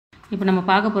இப்போ நம்ம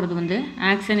பார்க்க போகிறது வந்து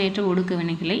ஆக்சனேற்ற ஒடுக்க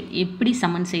வினைகளை எப்படி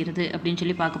சமன் செய்கிறது அப்படின்னு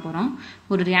சொல்லி பார்க்க போகிறோம்.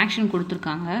 ஒரு ரியாக்ஷன்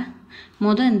கொடுத்துருக்காங்க.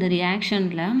 இந்த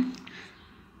ரியாக்ஷனில்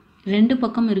ரெண்டு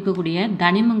பக்கம் இருக்கக்கூடிய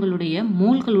தனிமங்களுடைய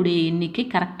மோல்களுடைய எண்ணிக்கை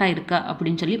கரெக்டாக இருக்கா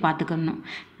அப்படின்னு சொல்லி பார்த்துக்கணும்.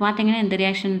 பார்த்தீங்கன்னா இந்த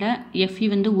ரியாக்ஷனில் Fe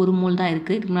வந்து 1 மோல் தான்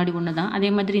இருக்குது, இதுக்கு முன்னாடி ஒன்று தான். அதே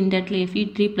மாதிரி இந்த இடத்துல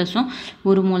Fe3+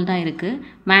 1 மோல் தான் இருக்குது.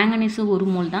 மேங்கனீஸும் 1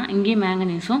 மோல் தான், இங்கே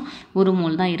மேங்கனீஸும் 1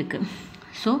 மோல் தான் இருக்குது.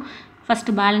 ஸோ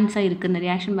ஃபஸ்ட்டு பேலன்ஸாக இருக்குது, இந்த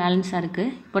ரியாக்ஷன் பேலன்ஸாக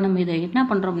இருக்குது. இப்போ நம்ம இதை என்ன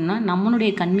பண்ணுறோம் அப்படின்னா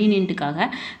நம்மளுடைய கன்வீனியன்ட்டுக்காக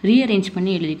ரீஅரேஞ்ச்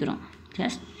பண்ணி எழுதிக்கிறோம்.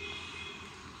 Just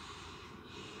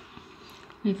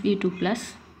Fe2+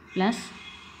 +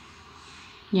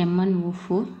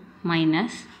 MnO4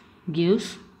 minus gives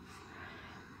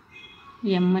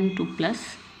Mn2+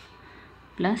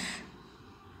 plus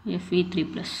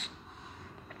Fe3+.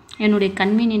 என்னுடைய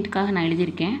கன்வீனியன்ட்டுக்காக நான்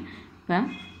எழுதியிருக்கேன். இப்போ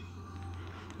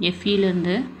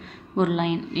Feலேருந்து ஒரு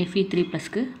லைன்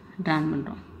Fe3+க்கு ட்ரான்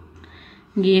பண்ணுறோம்.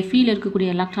 இங்கே Feயில்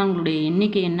இருக்கக்கூடிய எலக்ட்ரான்களுடைய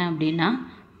எண்ணிக்கை என்ன அப்படின்னா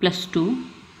 +2.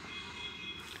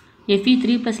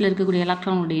 Fe3+ல் இருக்கக்கூடிய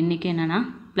எலக்ட்ரான்களுடைய எண்ணிக்கை என்னென்னா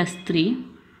 +3.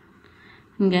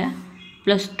 இங்கே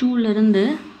 +2லேருந்து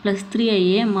 +3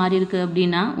 ஏன் மாறி இருக்குது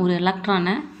அப்படின்னா ஒரு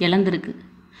எலக்ட்ரானை இழந்திருக்கு.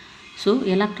 ஸோ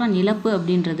எலக்ட்ரான் இழப்பு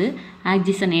அப்படின்றது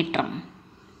ஆக்சிஜனேற்றம்.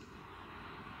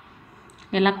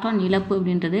 எலக்ட்ரான் இழப்பு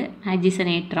அப்படின்றது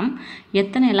ஆக்சிஜனேற்றம்.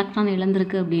 எத்தனை எலக்ட்ரான்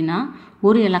இழந்திருக்கு அப்படின்னா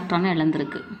ஒரு எலக்ட்ரானை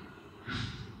இழந்திருக்கு.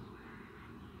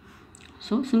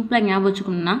 ஸோ சிம்பிளாக ஞாபகம்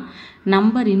வச்சுக்கணும்னா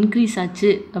நம்பர் இன்க்ரீஸ்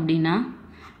ஆச்சு அப்படின்னா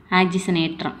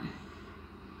ஆக்சிஜனேற்றம்.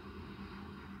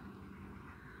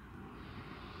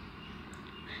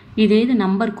 இதே இது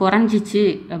நம்பர் குறைஞ்சிச்சு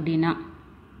அப்படின்னா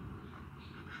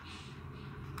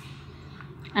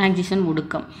ஆக்சிஜன்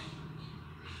ஒடுக்கம்.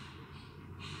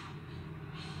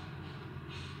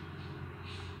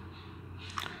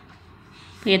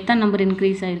 இப்போ எத்தனை நம்பர்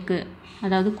இன்க்ரீஸ் ஆகிருக்கு,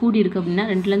 அதாவது கூடி இருக்குது அப்படின்னா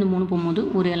 2லேருந்து 3 போகும்போது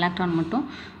ஒரு எலக்ட்ரான் மட்டும்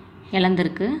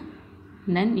இழந்திருக்கு.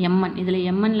 தென் Mn, இதில்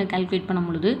Mnல் கால்குலேட் பண்ணும்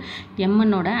பொழுது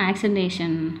Mnோட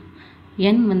ஆக்சிஜனேஷன்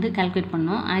எண் வந்து கால்குலேட்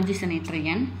பண்ணோம், ஆக்சிஜனேற்ற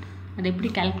எண். அதை எப்படி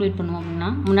கால்குலேட் பண்ணுவோம் அப்படின்னா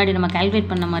முன்னாடி நம்ம கால்குலேட்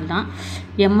பண்ண மாதிரி தான்.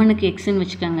 Mnக்கு எக்ஸ்ன்னு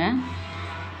வச்சுக்கோங்க.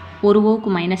 1 ஓக்கு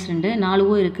 -2, 4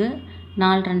 ஓ இருக்குது,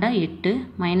 4 2 8,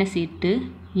 -8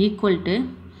 ஈக்குவல் டு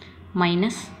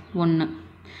 -1.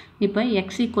 இப்போ x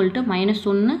 =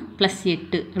 -1 +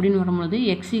 8 அப்படின்னு வரும்பொழுது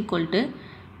x =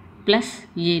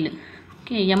 +7.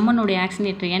 ஓகே, Mnோடைய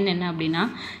ஆக்சிஜனேற்ற எண் என்ன அப்படின்னா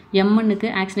Mnக்கு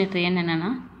ஆக்சிஜனேற்ற எண் என்னென்னா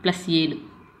 +7.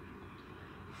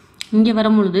 இங்கே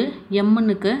வரும்பொழுது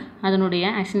Mnக்கு அதனுடைய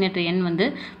ஆக்சிஜனேற்ற எண் வந்து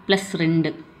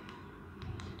 +2.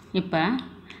 இப்போ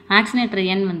ஆக்சிஜனேற்ற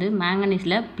எண் வந்து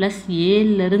மேங்கனீஸில்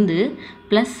 +7லேருந்து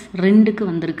 +2க்கு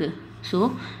வந்திருக்கு. ஸோ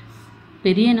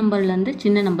பெரிய நம்பர்லேருந்து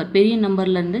சின்ன நம்பர், பெரிய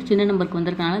நம்பர்லேருந்து சின்ன நம்பருக்கு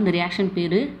வந்திருக்கனால இந்த ரியாக்ஷன்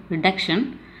பேர் ரிடக்ஷன்.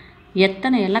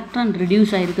 எத்தனை எலக்ட்ரான்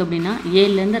ரிடியூஸ் ஆகிருக்கு அப்படின்னா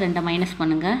 7லேருந்து 2 மைனஸ்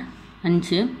பண்ணுங்கள்,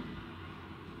 5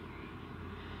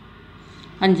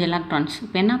 எலக்ட்ரான்ஸ்.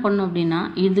 இப்போ என்ன பண்ணோம் அப்படின்னா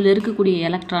இதில் இருக்கக்கூடிய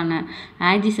எலக்ட்ரானை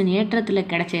ஆக்சிஜன் ஏற்றத்தில்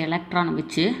கிடைச்ச எலக்ட்ரானை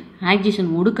வச்சு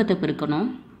ஆக்சிஜன் ஒடுக்கத்தை பெருக்கணும்.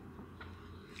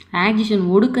 ஆக்சிஜன்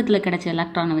ஒடுக்கத்தில் கிடைச்ச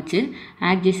எலக்ட்ரானை வச்சு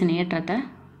ஆக்சிஜன் ஏற்றத்தை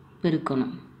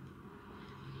பெருக்கணும்.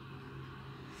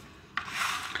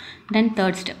 Then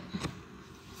third step.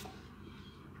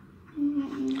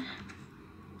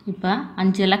 இப்போ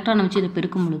 5 எலக்ட்ரானை வச்சு இதை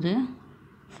பெருக்கும் பொழுது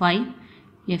 5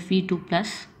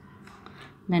 Fe2+,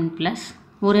 தென் ப்ளஸ்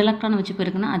ஒரு எலக்ட்ரானை வச்சு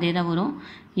பெருக்குன்னா அதே தான் வரும்,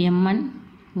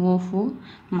 MnO4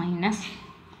 மைனஸ்,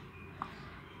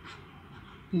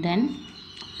 தென்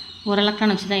ஒரு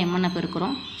எலக்ட்ரானை வச்சு தான் Mn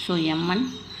பெருக்கிறோம். ஸோ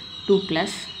Mn2+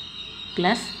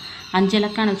 ப்ளஸ் 5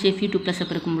 எலக்ட்ரானை வச்சு Fe2+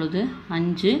 பெருக்கும் பொழுது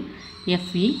 5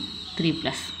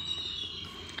 Fe3+.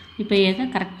 இப்போ எதை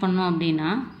கரெக்ட் பண்ணோம் அப்படின்னா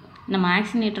நம்ம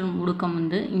ஆக்சிஜனேற்ற ஒடுக்கம்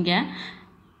வந்து இங்கே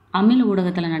அமில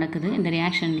ஊடகத்தில் நடக்குது இந்த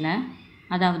ரியாக்ஷனில்.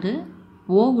 அதாவது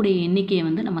ஓவுடைய எண்ணிக்கையை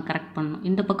வந்து நம்ம கரெக்ட் பண்ணணும்.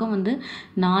 இந்த பக்கம் வந்து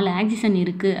 4 ஆக்சிஜன்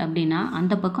இருக்குது அப்படின்னா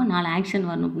அந்த பக்கம் 4 ஆக்சிஜன்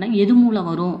வரணும் அப்படின்னா எது மூலம்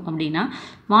வரும் அப்படின்னா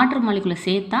வாட்டர் மாலிகுலை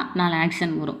சேர்த்தா 4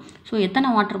 ஆக்சிஜன் வரும். ஸோ எத்தனை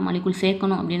வாட்டர் மாலிகுல்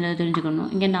சேர்க்கணும் அப்படின்றத தெரிஞ்சுக்கணும்.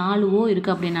 இங்கே 4 ஓ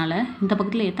இருக்குது அப்படின்னால இந்த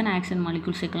பக்கத்தில் எத்தனை ஆக்சிஜன்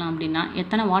மாலிகுல் சேர்க்கலாம் அப்படின்னா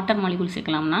எத்தனை வாட்டர் மாலிகுல்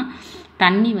சேர்க்கலாம்னா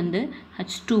தண்ணி வந்து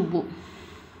H2O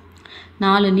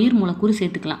 4 நீர் மூலக்கூறு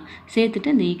சேர்த்துக்கலாம்.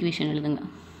 சேர்த்துட்டு இந்த ஈக்குவேஷன் எழுதுங்க.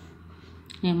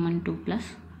 Mn2+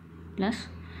 +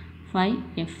 5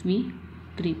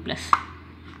 Fe3+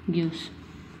 gives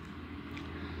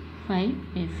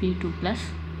 5 Fe2+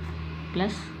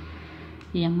 plus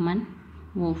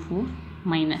MnO4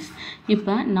 minus.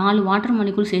 இப்போ 4 வாட்டர்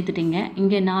மாலிகுல் சேர்த்துட்டிங்க.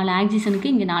 இங்கே 4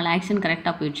 ஆக்சிஜனுக்கு இங்கே 4 ஆக்சிஜன்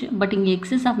கரெக்டாக போயிடுச்சு. பட் இங்கே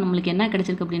எக்ஸஸ் ஆஃப் நம்மளுக்கு என்ன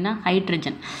கிடச்சிருக்கு அப்படின்னா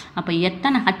ஹைட்ரஜன். அப்போ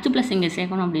எத்தனை H+ இங்கே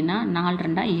சேர்க்கணும் அப்படின்னா 4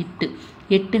 2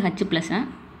 8 H+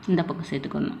 இந்த பக்கம்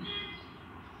சேர்த்துக்கணும்.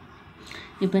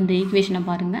 இப்போ இந்த ஈக்குவேஷனை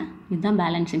பாருங்கள், இதுதான்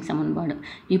பேலன்சிங் சமன்பாடு.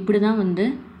 இப்படி தான் வந்து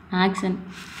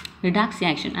ரிடாக்ஸ்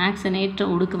ஆக்ஷன் ஆக்சனேற்ற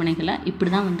ஒடுக்க வினைகளை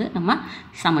இப்படி தான் வந்து நம்ம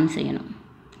சமன் செய்யணும்.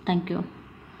 தேங்க்யூ.